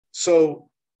So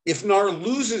if NAR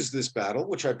loses this battle,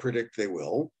 which I predict they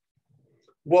will,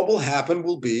 what will happen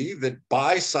will be that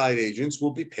buy-side agents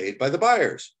will be paid by the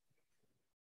buyers.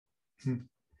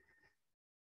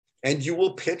 And you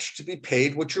will pitch to be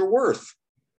paid what you're worth.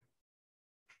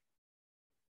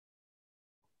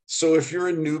 So if you're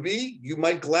a newbie, you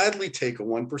might gladly take a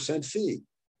 1% fee.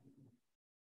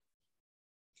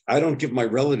 I don't give my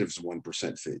relatives a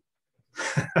 1% fee.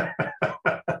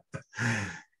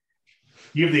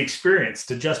 You have the experience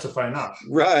to justify enough.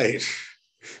 Right.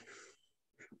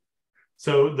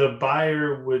 So the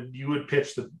buyer you would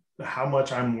pitch how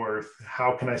much I'm worth,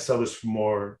 how can I sell this for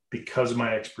more because of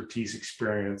my expertise,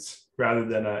 experience, rather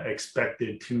than an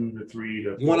expected 2 to 3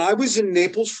 to 4. When I was in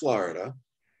Naples, Florida,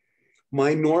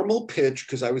 my normal pitch,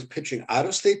 because I was pitching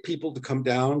out-of-state people to come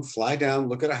down, fly down,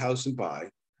 look at a house and buy,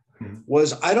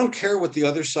 was I don't care what the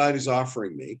other side is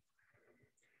offering me.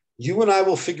 You and I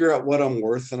will figure out what I'm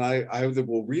worth, and I either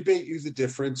will rebate you the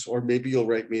difference or maybe you'll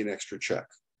write me an extra check.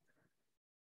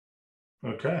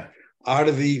 Okay. Out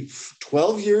of the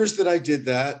 12 years that I did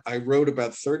that, I wrote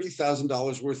about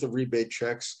 $30,000 worth of rebate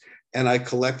checks, and I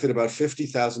collected about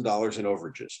 $50,000 in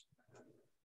overages.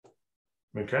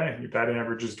 Okay, your batting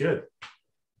average is good.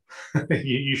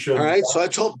 you should. All right. So I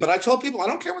told people, I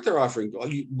don't care what they're offering.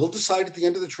 We'll decide at the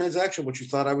end of the transaction what you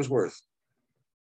thought I was worth.